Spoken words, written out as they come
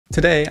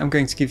Today I'm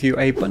going to give you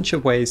a bunch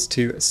of ways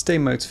to stay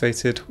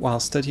motivated while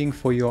studying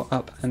for your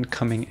up and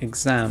coming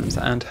exams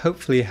and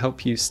hopefully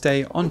help you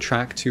stay on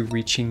track to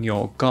reaching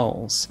your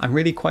goals. I'm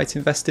really quite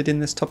invested in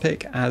this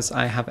topic as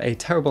I have a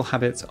terrible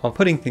habit of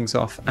putting things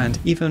off, and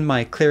even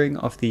my clearing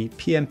of the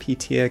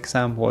PMPT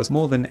exam was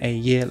more than a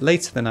year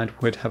later than I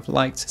would have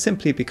liked,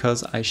 simply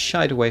because I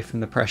shied away from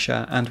the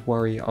pressure and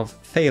worry of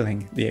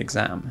failing the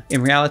exam.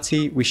 In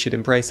reality, we should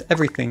embrace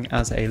everything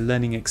as a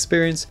learning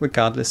experience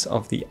regardless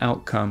of the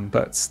outcome,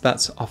 but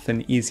that's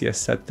often easier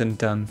said than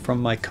done from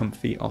my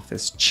comfy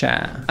office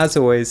chair. As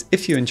always,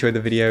 if you enjoy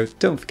the video,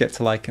 don't forget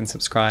to like and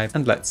subscribe,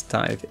 and let's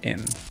dive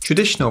in.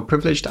 Traditional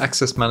privileged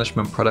access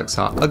management products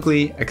are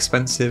ugly,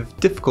 expensive,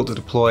 difficult to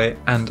deploy,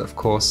 and of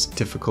course,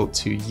 difficult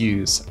to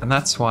use. And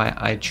that's why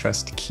I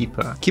trust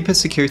Keeper. Keeper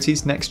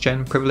Security's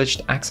next-gen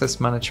privileged access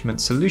management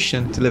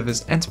solution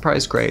delivers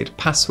enterprise-grade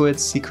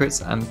passwords,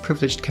 secrets, and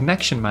privileged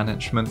connection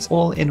management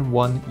all in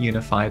one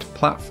unified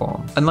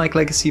platform. Unlike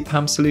legacy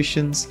PAM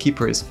solutions,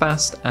 Keeper is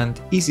fast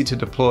and easy to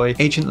deploy,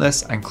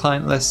 agentless and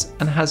clientless,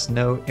 and has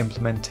no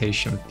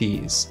implementation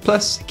fees.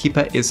 Plus,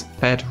 Keeper is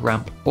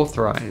FedRAMP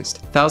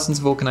authorized. Thousands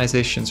of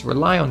organizations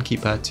rely on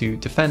Keeper to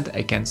defend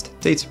against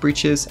data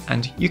breaches,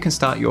 and you can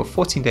start your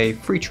 14-day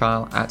free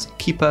trial at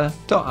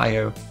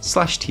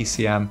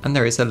keeper.io/TCM, and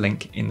there is a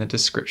link in the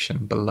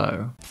description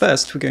below.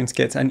 First, we're going to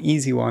get an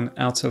easy one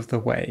out of the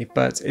way,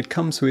 but it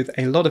comes with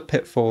a lot of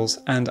pitfalls,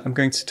 and I'm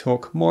going to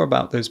talk more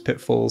about those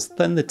pitfalls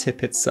than the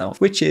tip itself,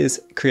 which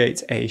is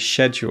create a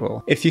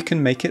schedule. If you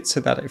can make it so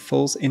that it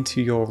falls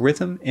into your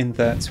rhythm, in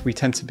that we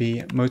tend to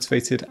be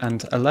motivated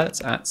and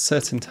alert at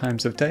certain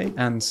times of day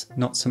and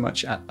not so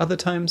much at other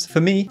times. For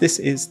me, this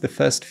is the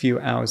first few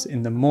hours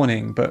in the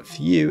morning, but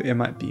for you, it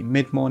might be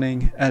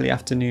mid-morning, early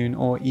afternoon,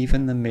 or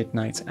even the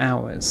midnight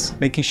hours.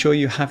 Making sure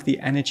you have the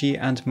energy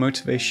and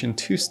motivation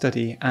to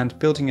study and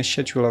building a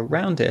schedule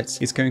around it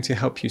is going to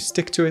help you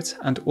stick to it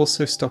and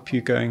also stop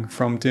you going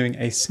from doing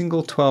a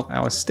single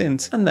 12-hour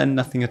stint and then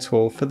nothing at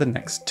all for the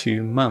next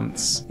 2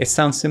 months. It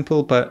sounds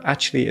simple, but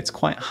actually it's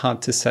quite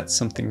hard to set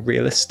something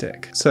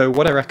realistic. So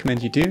what I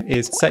recommend you do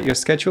is set your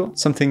schedule,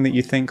 something that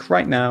you think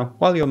right now,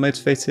 while you're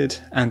motivated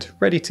and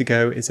ready to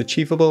go, is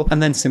achievable,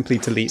 and then simply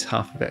delete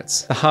half of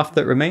it. The half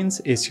that remains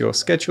is your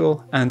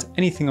schedule, and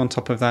anything on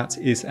top of that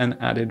is an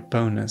added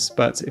bonus.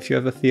 But if you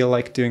ever feel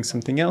like doing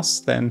something else,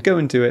 then go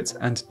and do it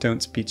and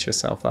don't beat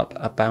yourself up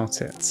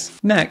about it.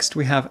 Next,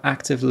 we have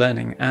active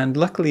learning, and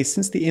luckily,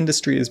 since the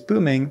industry is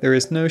booming, there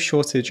is no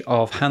shortage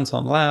of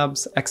hands-on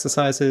labs,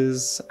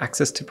 exercises,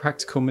 access to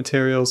practical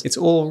materials. It's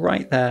all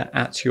right there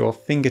at your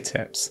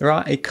fingertips. There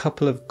are a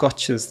couple of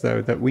gotchas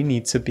though that we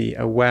need to be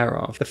aware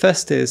of. The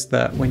first is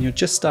that when you're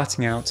just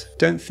starting out,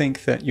 don't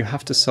think that you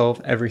have to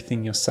solve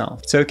everything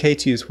yourself. It's okay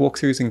to use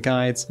walkthroughs and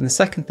guides. And the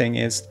second thing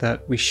is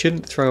that we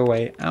shouldn't throw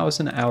away hours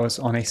and hours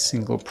on a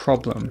single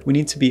problem. We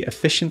need to be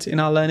efficient in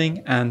our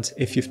learning, and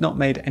if you've not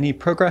made any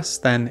progress,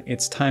 then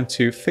it's time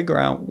to figure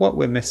out what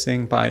we're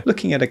missing by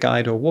looking at a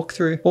guide or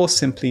walkthrough, or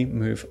simply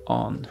move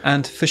on.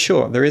 And for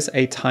sure, there is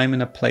a time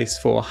and a place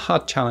for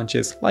hard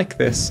challenges like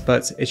this,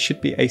 but it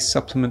should be a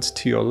supplement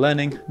to your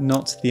learning,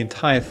 not the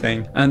entire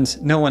thing,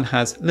 and no one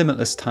has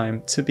limitless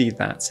time to be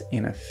that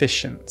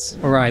inefficient.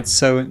 Alright,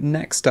 so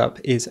next up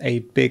is a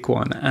big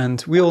one,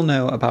 and we all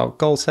know about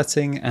goal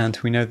setting, and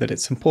we know that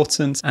it's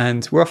important,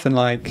 and we're often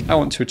like, I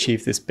want to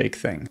achieve this big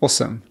thing.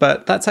 Awesome.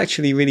 But that's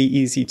actually really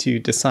easy to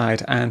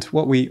decide, and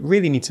what we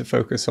really need to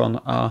focus on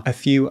are a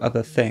few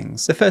other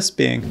things. The first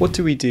being, what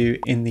do we do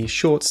in the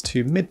short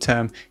to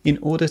midterm in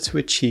order to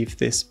achieve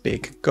this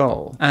big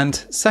goal? And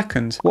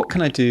second, what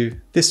can I do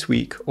this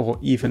week or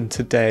even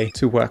today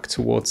to work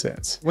towards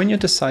it? When you're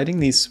deciding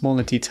these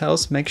smaller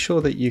details, make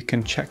sure that you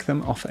can check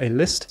them off a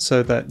list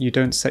so that you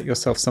don't set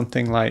yourself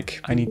something like,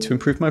 I need to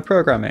improve my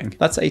programming.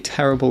 That's a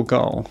terrible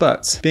goal.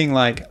 But being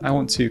like, I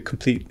want to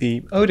complete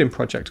the Odin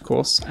project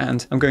course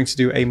and I'm going to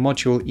do a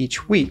module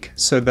each week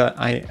so that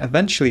I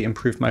eventually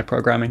improve my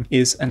programming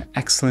is an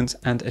excellent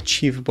and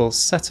achievable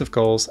set of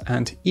goals,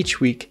 and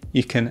each week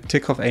you can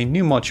tick off a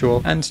new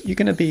module and you're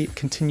going to be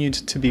continued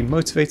to be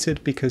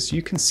motivated because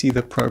you can see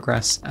the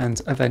progress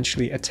and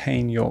eventually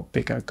attain your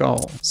bigger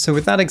goal. So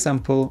with that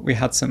example, we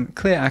had some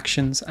clear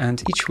actions,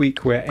 and each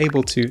week we're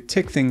able to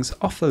tick things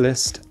off a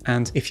list,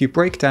 and if you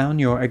break down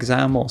your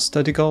exam or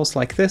study goals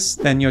like this,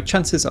 then your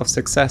chances of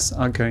success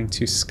are going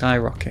to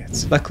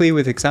skyrocket. Luckily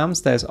with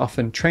exams, there's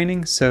often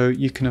training, so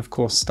you can of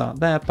course start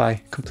there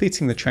by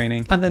completing the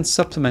training and then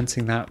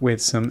supplementing that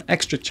with some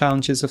extra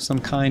challenges of some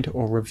kind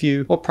or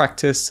review or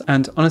practice.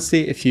 And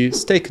honestly, if you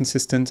stay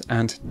consistent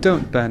and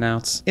don't burn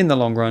out, in the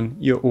long run,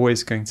 you're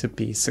always going to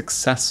be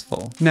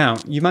successful. Now,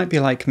 you might be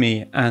like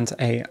me and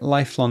a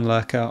lifelong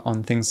lurker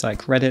on things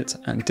like Reddit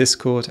and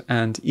Discord,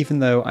 and even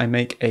though I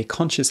make a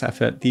conscious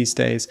effort these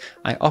days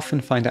I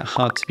often find it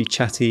hard to be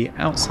chatty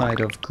outside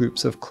of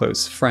groups of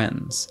close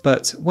friends.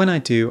 But when I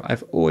do,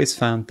 I've always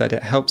found that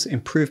it helps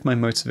improve my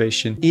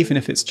motivation, even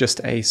if it's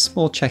just a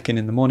small check-in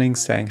in the morning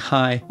saying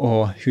hi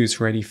or who's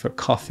ready for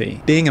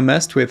coffee. Being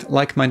immersed with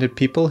like-minded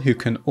people who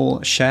can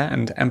all share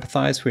and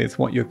empathize with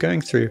what you're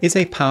going through is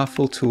a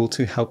powerful tool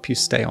to help you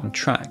stay on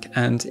track,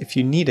 and if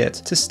you need it,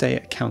 to stay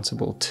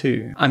accountable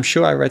too. I'm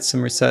sure I read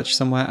some research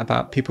somewhere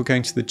about people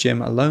going to the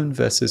gym alone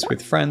versus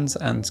with friends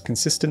and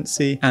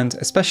consistency, and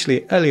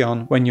especially early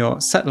on when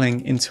you're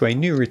settling into a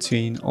new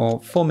routine or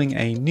forming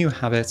a new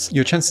habit,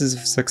 your chances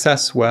of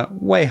success were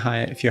way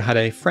higher if you had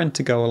a friend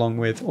to go along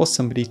with or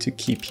somebody to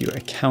keep you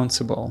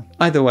accountable.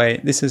 Either way,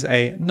 this is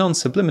a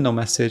non-subliminal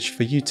message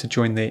for you to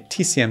join the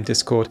TCM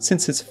Discord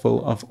since it's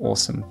full of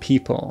awesome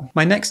people.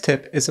 My next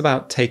tip is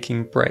about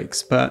taking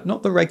breaks, but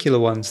not the regular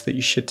ones that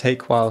you should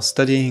take while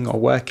studying or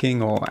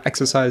working or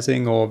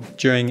exercising or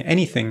during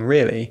anything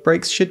really.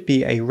 Breaks should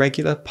be a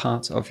regular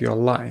part of your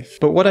life.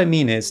 But what I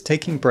mean is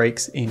taking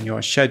breaks in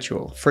your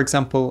schedule. For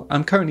example,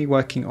 I'm currently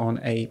working on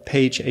a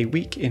page a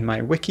week in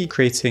my wiki,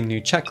 creating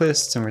new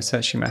checklists and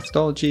researching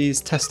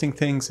methodologies, testing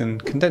things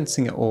and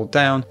condensing it all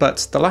down.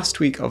 But the last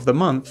week of the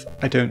month,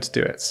 I don't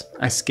do it.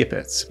 I skip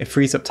it. It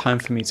frees up time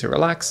for me to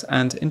relax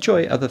and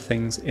enjoy other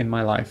things in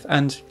my life,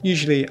 and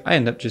usually I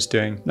end up just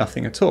doing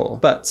nothing at all.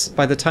 But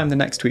by the time the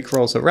next week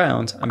rolls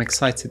around, I'm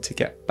excited to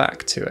get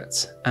back to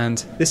it. And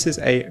this is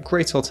a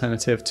great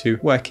alternative to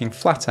working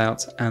flat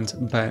out and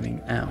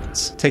burning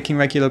out. Taking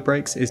regular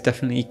breaks is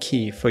definitely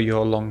key for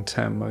your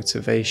long-term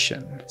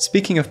motivation.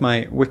 Speaking of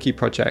my wiki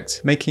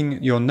project,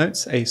 making your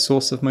notes a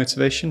source of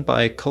motivation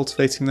by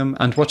cultivating them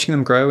and watching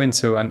them grow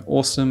into an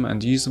awesome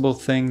and usable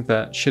thing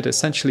that should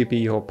essentially be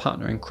your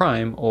partner in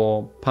crime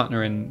or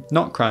partner in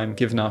not crime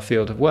given our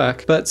field of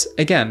work. But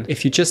again,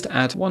 if you just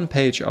add one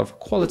page of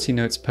quality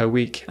notes per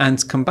week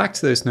and come back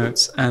to those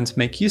notes and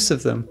make use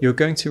of them, you're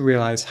going to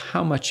realize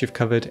how much you've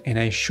covered in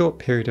a short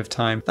period of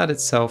time. That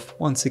itself,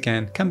 once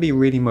again, can be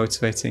really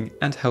motivating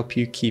and help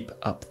you keep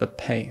up the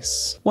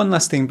pace. One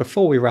last thing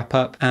before we wrap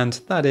up, and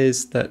that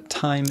is that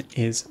time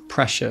is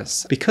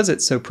precious. Because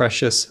it's so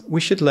precious,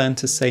 we should learn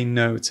to say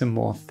no to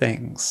more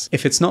things.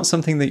 If it's not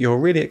something that you're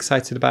really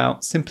excited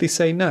about, simply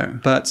say no.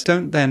 But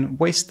don't then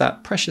waste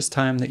that precious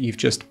time that you've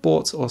just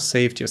bought or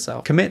saved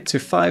yourself. Commit to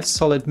 5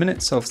 solid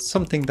minutes of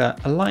something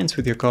that aligns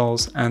with your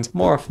goals, and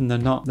more often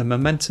than not, the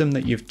momentum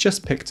that you've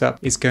just picked up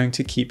is going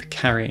to keep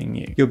carrying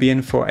you. You'll be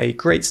in for a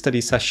great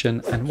study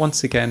session and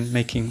once again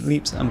making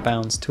leaps and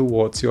bounds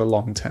towards your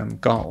long-term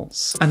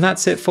goals. And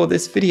that's it for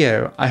this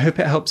video. I hope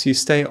it helps you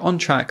stay on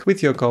track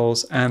with your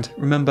goals, and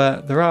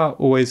remember, there are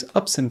always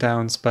ups and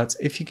downs, but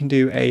if you can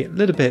do a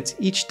little bit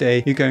each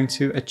day, you're going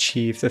to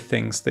achieve the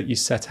things that you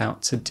set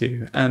out to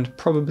do, and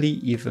probably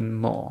even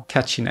more.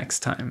 Catch you next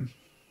time.